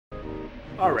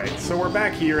Alright, so we're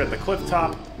back here at the cliff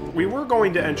top. We were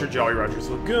going to enter Jolly Roger's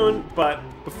Lagoon, but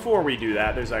before we do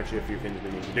that, there's actually a few things we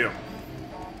need to do.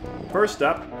 First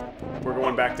up, we're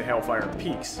going back to Hailfire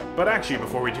Peaks. But actually,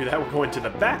 before we do that, we're going to the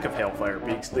back of Hailfire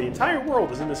Peaks. The entire world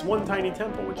is in this one tiny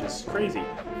temple, which is crazy.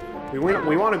 We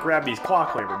want to grab these claw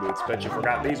clamber boots. Bet you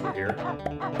forgot these were here.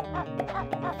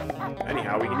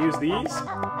 Anyhow, we can use these.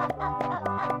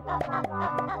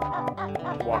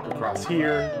 Walk across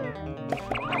here.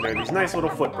 And there are these nice little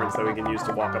footprints that we can use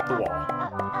to walk up the wall.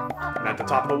 And at the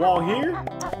top of the wall here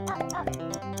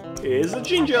is a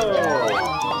Jinjo!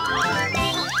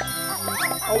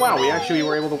 Oh wow, we actually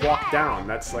were able to walk down.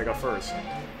 That's like a first.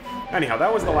 Anyhow,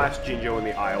 that was the last Jinjo in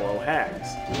the Isle of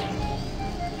Hags.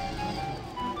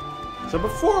 So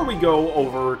before we go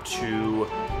over to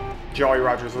Jolly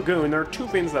Roger's Lagoon, there are two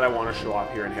things that I want to show off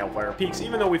here in Hailfire Peaks,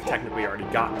 even though we've technically already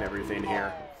gotten everything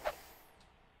here.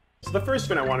 So the first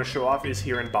thing I want to show off is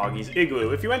here in Boggy's Igloo.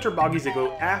 If you enter Boggy's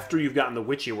Igloo after you've gotten the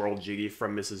Witchy World Jiggy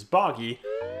from Mrs. Boggy,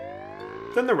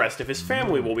 then the rest of his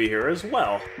family will be here as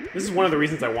well. This is one of the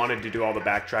reasons I wanted to do all the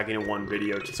backtracking in one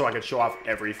video, just so I could show off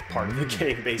every part of the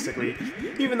game, basically.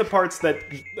 Even the parts that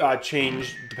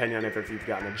change depending on if you've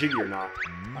gotten a Jiggy or not.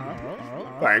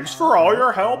 Thanks for all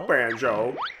your help,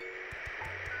 Banjo.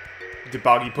 Did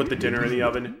Boggy put the dinner in the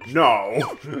oven?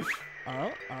 No.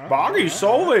 Boggy's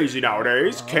so lazy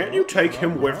nowadays. Can't you take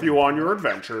him with you on your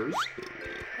adventures?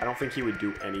 I don't think he would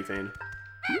do anything.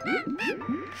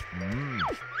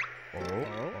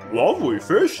 Lovely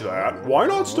fish, that. Why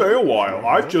not stay a while?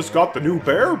 I've just got the new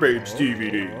Bear Babes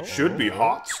DVD. Should be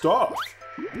hot stuff.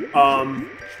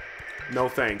 No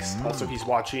thanks. Also, he's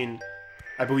watching,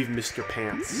 I believe, Mr.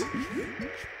 Pants.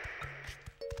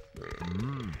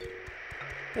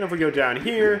 And if we go down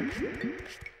here,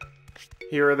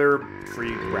 here are their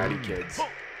free bratty kids.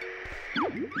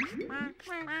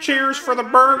 Cheers for the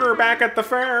burger back at the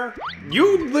fair.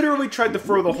 You literally tried to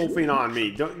throw the whole thing on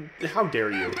me. How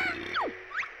dare you?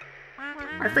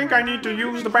 I think I need to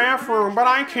use the bathroom, but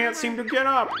I can't seem to get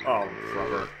up. Oh,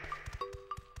 brother.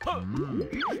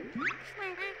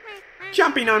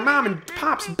 Jumping on Mom and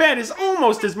Pop's bed is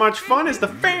almost as much fun as the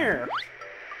fair.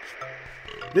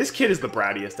 This kid is the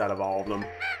brattiest out of all of them.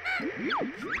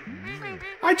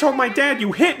 I told my dad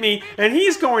you hit me, and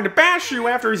he's going to bash you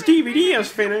after his DVD is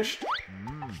finished.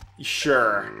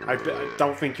 Sure. I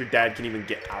don't think your dad can even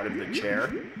get out of the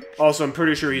chair. Also, I'm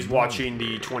pretty sure he's watching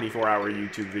the 24-hour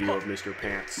YouTube video of Mr.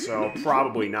 Pants, so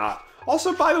probably not.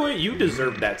 Also, by the way, you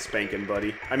deserved that spanking,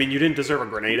 buddy. I mean, you didn't deserve a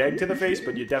grenade egg to the face,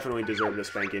 but you definitely deserved a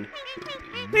spanking.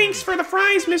 Thanks for the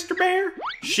fries, Mr. Bear.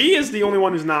 She is the only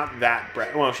one who's not that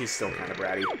brat. Well, she's still kind of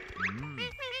bratty.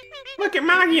 Look at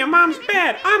Maggie in Mom's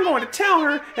bed. I'm going to tell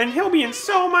her, and he'll be in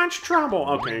so much trouble.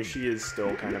 Okay, she is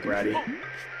still kind of bratty.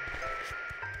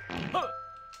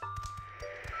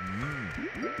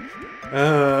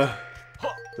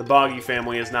 The Boggy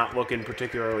family is not looking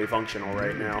particularly functional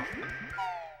right now.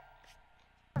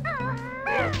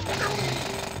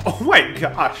 Oh my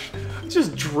gosh!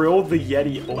 Just drilled the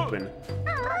Yeti open.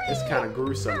 It's kind of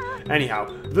gruesome.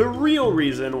 Anyhow, the real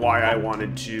reason why I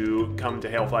wanted to come to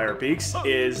Hailfire Peaks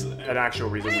is an actual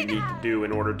reason we need to do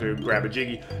in order to grab a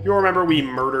Jiggy. You'll remember we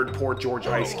murdered poor George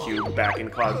Ice Cube back in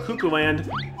Cloud Cuckoo Land,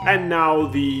 and now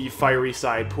the fiery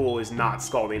side pool is not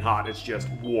scalding hot, it's just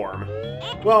warm.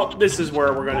 Well, this is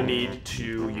where we're going to need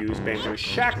to use Banjo's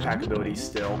Shack Pack ability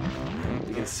still.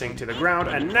 We can sink to the ground,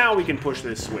 and now we can push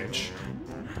this switch.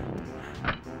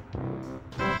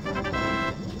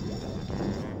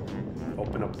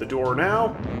 Open up the door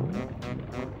now,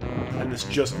 and this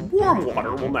just warm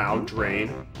water will now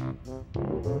drain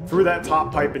through that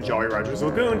top pipe in Jolly Roger's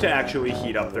Lagoon to actually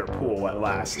heat up their pool at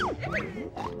last.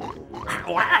 At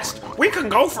last, we can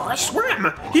go for a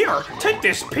swim! Here, take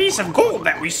this piece of gold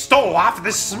that we stole off of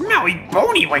this smelly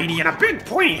bony lady in a big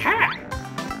pointy hat!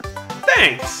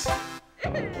 Thanks!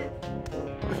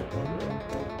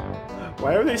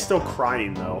 Why are they still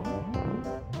crying, though?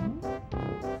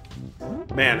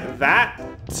 Man, that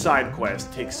side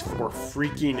quest takes for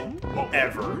freaking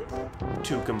ever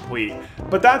to complete.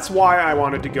 But that's why I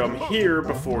wanted to come here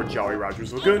before Jolly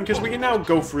Roger's Lagoon, because we can now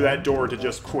go through that door to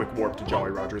just quick warp to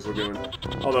Jolly Roger's Lagoon.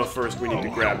 Although first we need to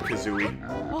grab Kazooie.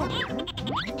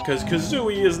 Because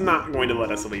Kazooie is not going to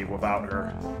let us leave without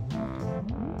her.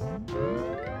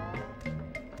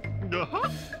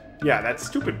 Yeah, that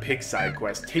stupid pig side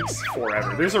quest takes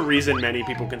forever. There's a reason many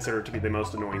people consider it to be the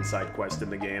most annoying side quest in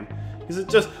the game. Is it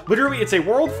just, literally, it's a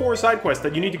World 4 side quest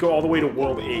that you need to go all the way to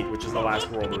World 8, which is the last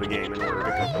world of the game, in order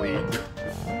to complete.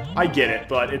 I get it,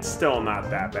 but it's still not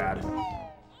that bad.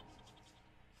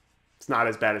 It's not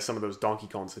as bad as some of those Donkey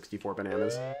Kong 64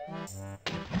 bananas.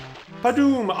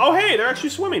 Padoom! Oh hey, they're actually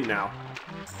swimming now.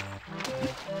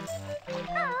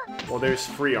 Well, there's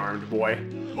Free-Armed Boy.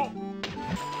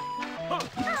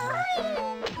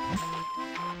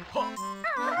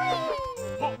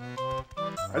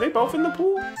 Are they both in the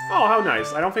pool? Oh, how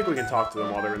nice. I don't think we can talk to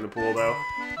them while they're in the pool, though.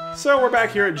 So we're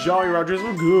back here at Jolly Roger's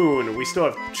Lagoon. We still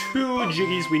have 2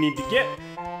 Jiggies we need to get.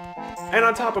 And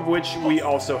on top of which, we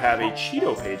also have a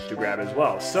Cheeto page to grab as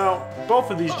well. So, both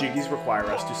of these Jiggies require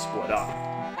us to split up.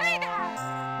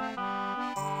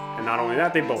 And not only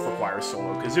that, they both require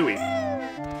Solo Kazooie.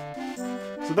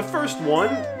 So the first one,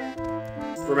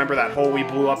 remember that hole we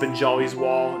blew up in Jolly's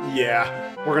wall?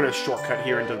 Yeah, we're gonna shortcut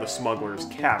here into the Smuggler's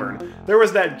Cavern. There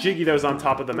was that Jiggy that was on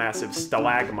top of the massive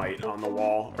stalagmite on the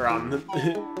wall, or on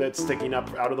that's sticking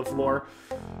up out of the floor.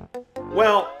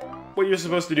 Well, what you're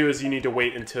supposed to do is you need to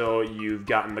wait until you've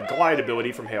gotten the glide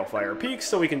ability from Hailfire Peaks,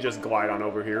 so we can just glide on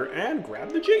over here and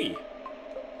grab the Jiggy.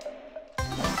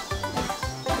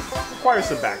 Requires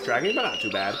some backtracking, but not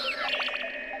too bad.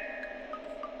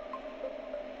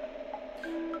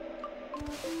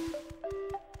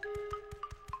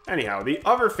 Anyhow, the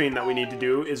other thing that we need to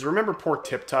do is remember poor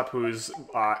Tiptup, whose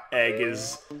egg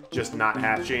is just not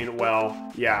hatching.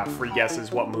 Well, yeah, free guess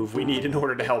is what move we need in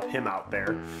order to help him out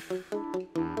there.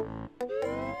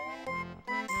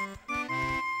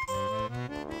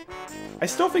 I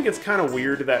still think it's kind of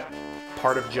weird that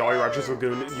part of Jolly Roger's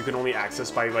Lagoon you can only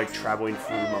access by, like, traveling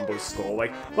through Mumbo's skull.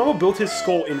 Like, Mumbo built his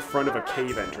skull in front of a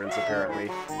cave entrance, apparently.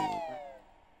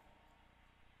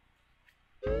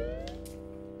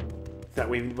 That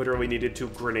we literally needed to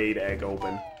grenade egg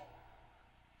open.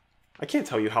 I can't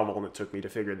tell you how long it took me to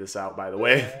figure this out, by the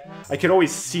way. I could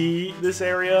always see this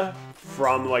area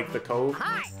from, like, the cove.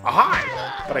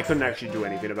 Aha! But I couldn't actually do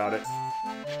anything about it.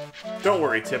 Don't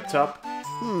worry, Tiptup.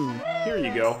 Here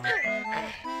you go.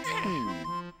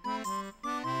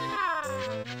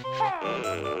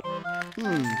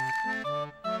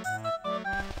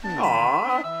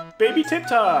 Aww, baby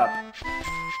Tiptup.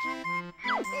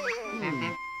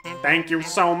 Thank you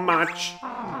so much.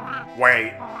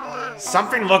 Wait,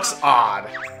 something looks odd.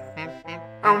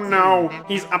 Oh no,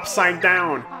 he's upside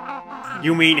down.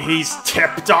 You mean he's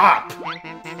tipped up?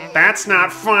 That's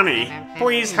not funny.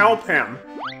 Please help him.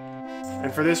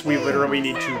 And for this, we literally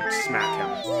need to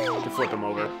smack him, to flip him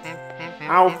over.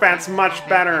 Oh, that's much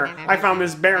better. I found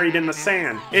this buried in the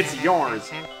sand. It's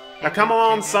yours. Now come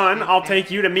on, son. I'll take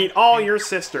you to meet all your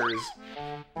sisters.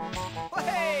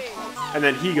 And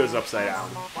then he goes upside down.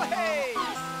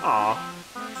 Aw.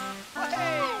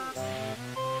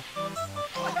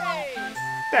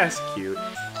 That's cute.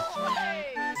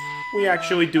 We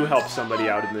actually do help somebody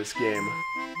out in this game.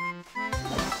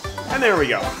 And there we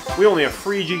go. We only have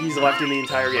 3 Jiggies left in the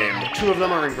entire game. 2 of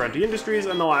them are in Grunty Industries,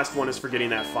 and the last one is for getting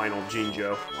that final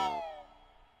Jinjo.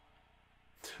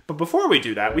 But before we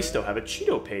do that, we still have a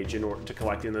Cheeto page in order to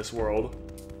collect in this world.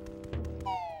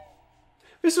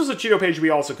 This was a Cheeto page we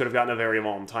also could have gotten a very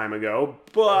long time ago,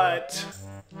 but...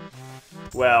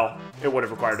 well, it would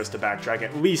have required us to backtrack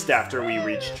at least after we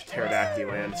reached Pterodactyl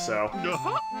Land, so...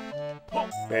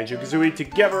 Banjo-Kazooie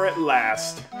together at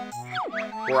last.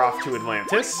 We're off to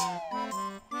Atlantis.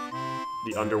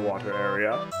 The underwater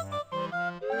area.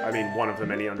 I mean, one of the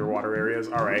many underwater areas.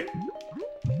 Alright.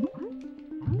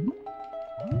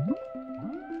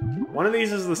 One of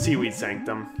these is the Seaweed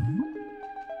Sanctum.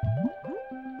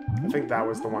 I think that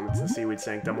was the one that's the Seaweed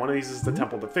Sanctum. One of these is the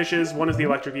Temple to Fishes. One is the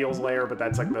Electric Eel's lair, but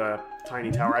that's like the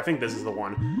tiny tower. I think this is the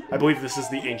one. I believe this is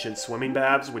the Ancient Swimming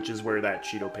Baths, which is where that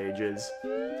Cheeto page is.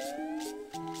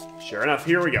 Sure enough,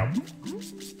 here we go.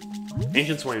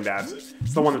 Ancient Swimming Baths.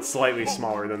 It's the one that's slightly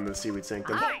smaller than the Seaweed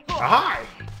Sanctum. Aha!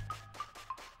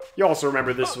 You also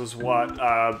remember this was what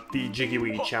the Jiggy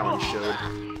Wiggy Challenge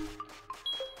showed.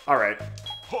 Alright.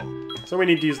 So we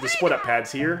need to use the split-up pads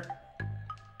here.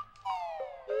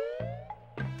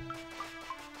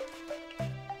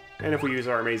 And if we use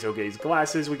our Mazo Gaze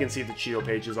glasses, we can see the Cheeto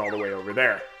pages all the way over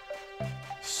there.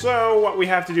 So what we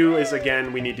have to do is,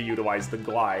 again, we need to utilize the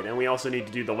glide. And we also need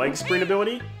to do the leg sprint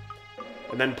ability.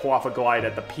 And then pull off a glide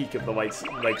at the peak of the leg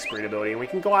sprint ability. And we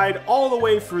can glide all the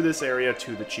way through this area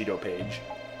to the Cheeto page.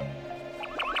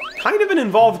 Kind of an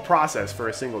involved process for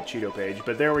a single Cheeto page,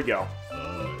 but there we go.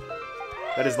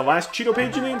 That is the last Cheeto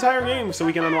page in the entire game, so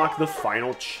we can unlock the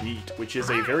final cheat, which is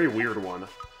a very weird one.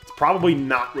 It's probably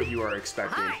not what you are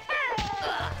expecting.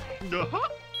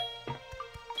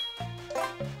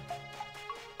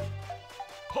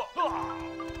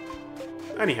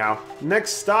 Anyhow,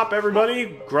 next stop,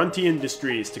 everybody, Grunty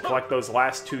Industries, to collect those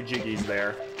last 2 Jiggies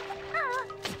there.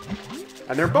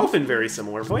 And they're both in very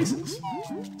similar places.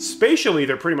 Spatially,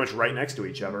 they're pretty much right next to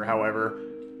each other, however,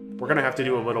 We're gonna have to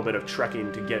do a little bit of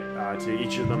trekking to get to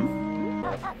each of them.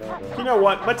 You know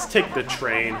what? Let's take the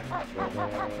train.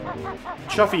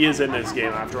 Chuffy is in this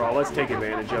game after all. Let's take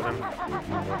advantage of him.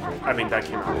 I mean, that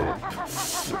came out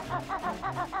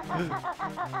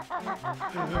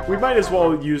wrong. We might as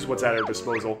well use what's at our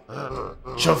disposal.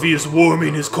 Chuffy is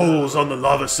warming his coals on the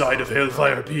lava side of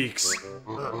Hellfire Peaks.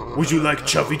 Would you like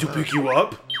Chuffy to pick you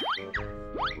up?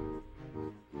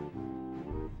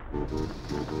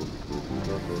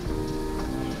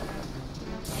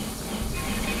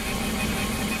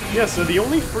 Yeah, so the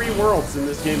only free worlds in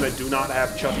this game that do not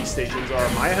have Chuffy stations are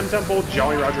Mayhem Temple,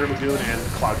 Jolly Roger Lagoon, and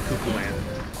Cloud Cuckoo Land.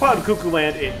 Cloud Cuckoo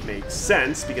Land, it makes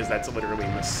sense, because that's literally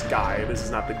in the sky. This is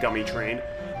not the gummy train.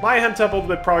 Mayhem Temple,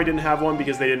 they probably didn't have one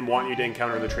because they didn't want you to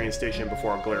encounter the train station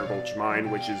before Glare Gulch Mine,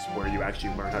 which is where you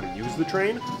actually learn how to use the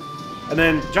train. And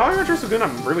then Jolly Roger's Lagoon,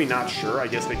 I'm really not sure. I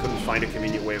guess they couldn't find a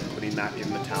convenient way of putting that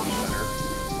in the town center.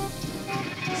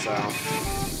 So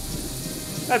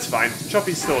that's fine.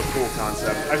 Chuffy's still a cool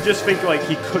concept. I just think, like,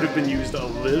 he could have been used a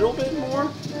little bit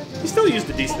more. He still used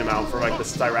a decent amount for, like, the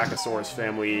Styracosaurus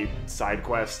family side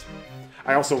quest.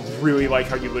 I also really like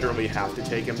how you literally have to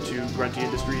take him to Grunty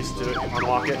Industries to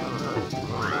unlock it.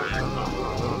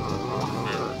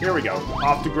 Here we go.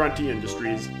 Off to Grunty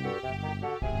Industries.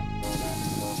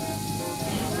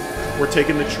 We're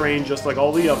taking the train just like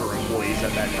all the other employees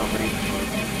at that company.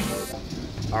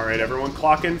 Alright, everyone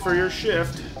clock in for your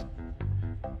shift.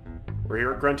 We're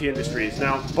here at Grunty Industries.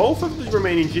 Now, both of the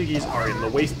remaining Jiggies are in the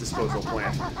waste disposal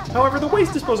plant. However, the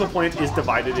waste disposal plant is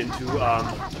divided into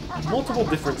multiple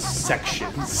different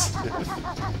sections.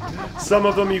 Some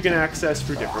of them you can access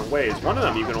through different ways. One of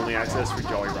them you can only access through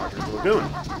Jolly Roger's Lagoon.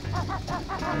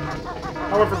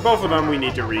 However, both of them we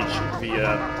need to reach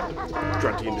via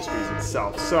Grunty Industries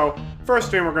itself. So,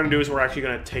 first thing we're going to do is we're actually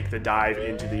going to take the dive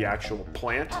into the actual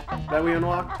plant that we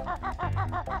unlocked.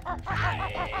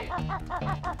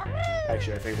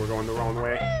 Actually, I think we're going the wrong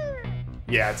way.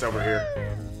 Yeah, it's over here.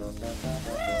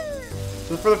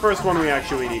 So for the first one, we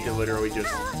actually need to literally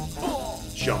just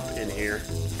jump in here.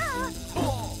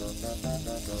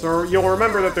 So you'll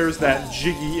remember that there's that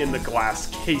Jiggy in the glass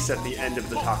case at the end of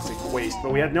the toxic waste,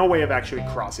 but we had no way of actually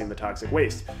crossing the toxic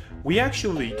waste. We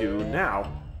actually do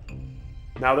now.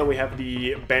 Now that we have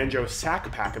the Banjo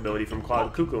Sack Pack ability from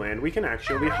Cloud Cuckoo Land, we can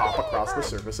actually hop across the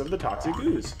surface of the toxic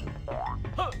ooze.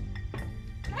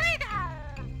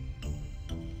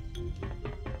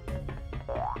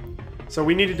 So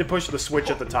we needed to push the switch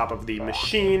at the top of the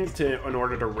machine in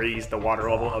order to raise the water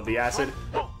level of the acid.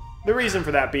 The reason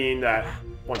for that being that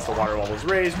once the water level is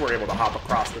raised, we're able to hop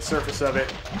across the surface of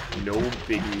it. No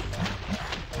biggie.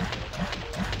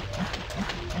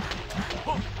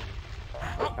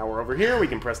 Now we're over here, we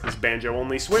can press this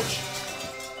banjo-only switch,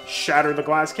 shatter the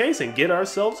glass case, and get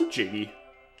ourselves a Jiggy.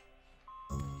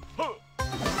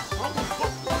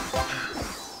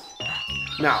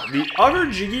 Now, the other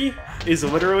Jiggy is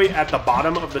literally at the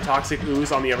bottom of the toxic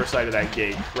ooze on the other side of that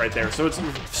gate, right there. So it's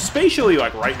spatially,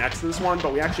 like, right next to this one,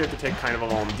 but we actually have to take kind of a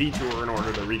long detour in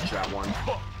order to reach that one.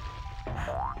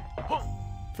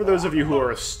 For those of you who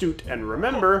are astute and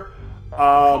remember,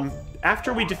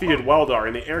 after we defeated Weldar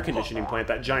in the air conditioning plant,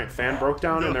 that giant fan broke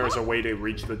down, and there was a way to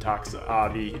reach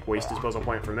the waste disposal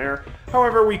plant from there.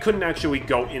 However, we couldn't actually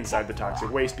go inside the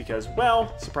toxic waste because,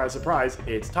 well, surprise, surprise,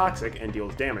 it's toxic and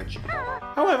deals damage.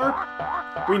 However,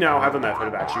 we now have a method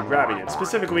of actually grabbing it.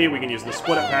 Specifically, we can use the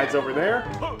split-up pads over there,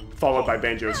 followed by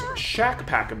Banjo's Shack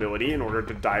Pack ability in order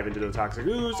to dive into the toxic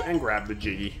ooze and grab the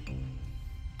Jiggy.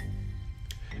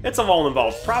 It's a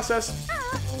long-involved process,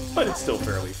 but it's still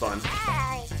fairly fun.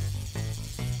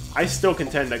 I still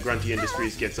contend that Grunty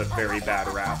Industries gets a very bad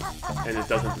rap, and it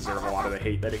doesn't deserve a lot of the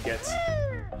hate that it gets.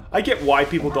 I get why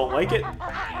people don't like it.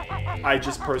 I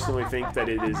just personally think that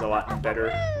it is a lot better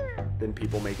than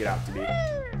people make it out to be.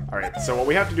 Alright, so what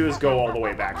we have to do is go all the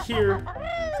way back here,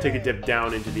 take a dip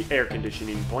down into the air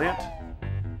conditioning plant.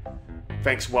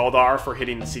 Thanks, Weldar, for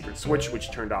hitting the secret switch,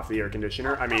 which turned off the air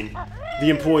conditioner. I mean, the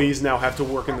employees now have to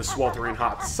work in the sweltering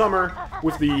hot summer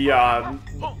with the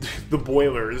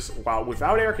boilers while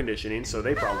without air conditioning, so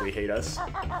they probably hate us.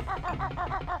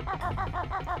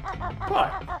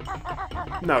 But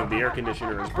now that the air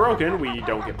conditioner is broken, we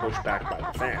don't get pushed back by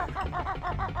the fan.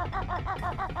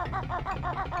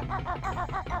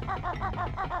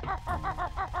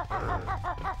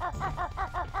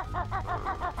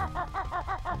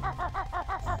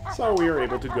 So we are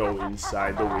able to go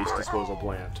inside the waste disposal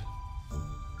plant.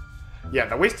 Yeah,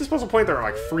 the waste disposal plant, there are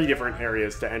like 3 different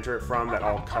areas to enter it from that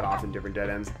all cut off in different dead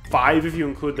ends. 5 if you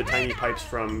include the tiny pipes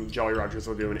from Jolly Roger's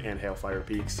Lagoon and Hailfire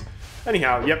Peaks.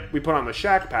 Anyhow, yep, we put on the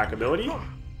Shack Pack ability.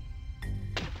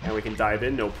 And we can dive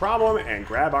in, no problem, and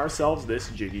grab ourselves this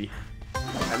Jiggy.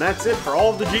 And that's it for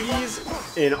all of the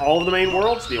Jiggies in all of the main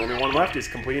worlds. The only one left is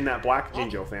completing that black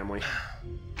Jinjo family.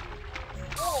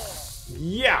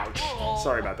 Youch!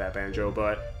 Sorry about that, Banjo,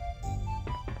 but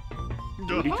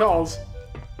duty calls.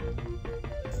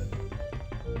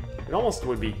 It almost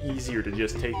would be easier to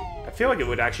just take... I feel like it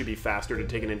would actually be faster to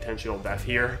take an intentional death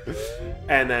here.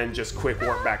 And then just quick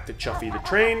warp back to Chuffy the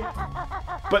Train.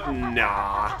 But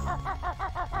nah.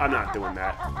 I'm not doing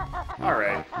that.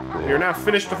 Alright. We are now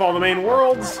finished with all the main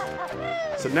worlds.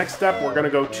 So next step, we're going to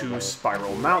go to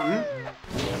Spiral Mountain.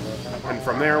 And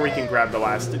from there, we can grab the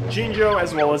last Jinjo,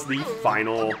 as well as the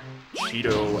final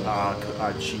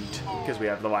Cheeto cheat. Because we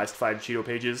have the last 5 Cheeto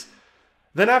pages.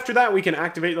 Then after that, we can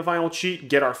activate the final cheat,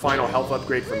 get our final health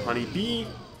upgrade from Honey Bee,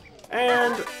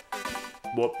 and...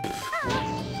 whoop.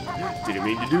 Didn't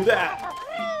mean to do that.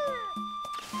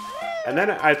 And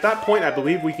then at that point, I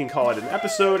believe we can call it an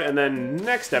episode, and then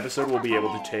next episode, we'll be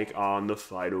able to take on the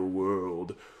final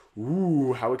world.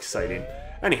 Ooh, how exciting.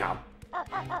 Anyhow,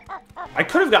 I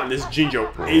could have gotten this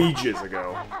Jinjo ages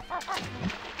ago.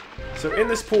 So in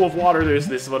this pool of water, there's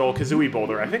this little Kazooie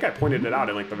boulder. I think I pointed it out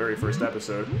in like the very first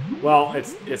episode. Well,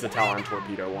 it's a Talon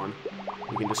Torpedo one.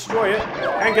 We can destroy it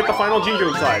and get the final Jinjo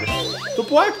inside. The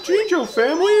Black Jinjo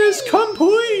family is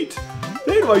complete!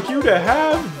 They'd like you to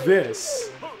have this.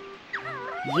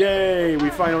 Yay! We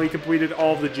finally completed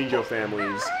all of the Jinjo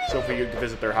families. So if we could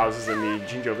visit their houses in the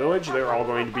Jinjo village, they're all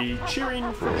going to be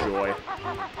cheering for joy.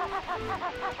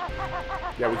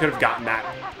 Yeah, we could have gotten that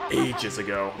ages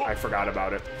ago. I forgot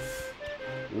about it.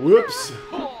 Whoops.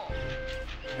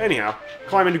 Anyhow,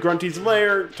 climb into Grunty's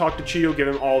lair, talk to Cheeto, give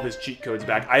him all of his cheat codes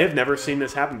back. I have never seen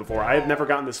this happen before. I have never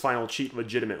gotten this final cheat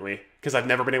legitimately, because I've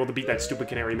never been able to beat that stupid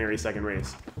Canary Mary second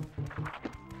race.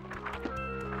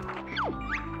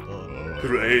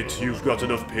 Great, you've got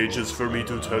enough pages for me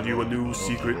to tell you a new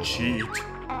secret cheat.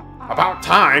 About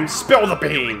time, spill the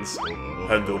beans!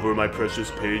 Hand over my precious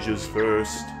pages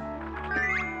first.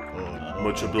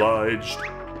 Much obliged.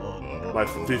 My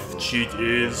 5th cheat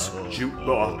is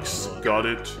Jukebox. Got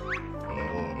it?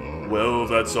 Well,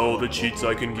 that's all the cheats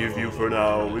I can give you for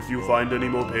now. If you find any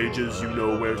more pages, you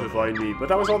know where to find me. But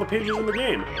that was all the pages in the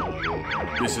game.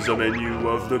 This is a menu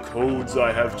of the codes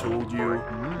I have told you.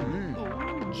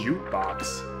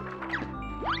 Jukebox.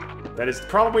 That is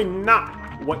probably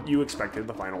not what you expected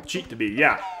the final cheat to be.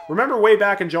 Yeah, remember way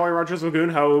back in Jolly Roger's Lagoon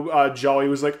how Jolly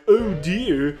was like, oh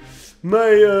dear, my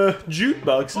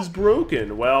jukebox is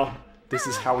broken. Well, this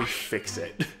is how we fix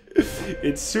it.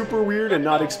 It's super weird and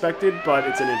not expected, but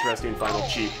it's an interesting final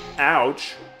cheat.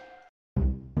 Ouch.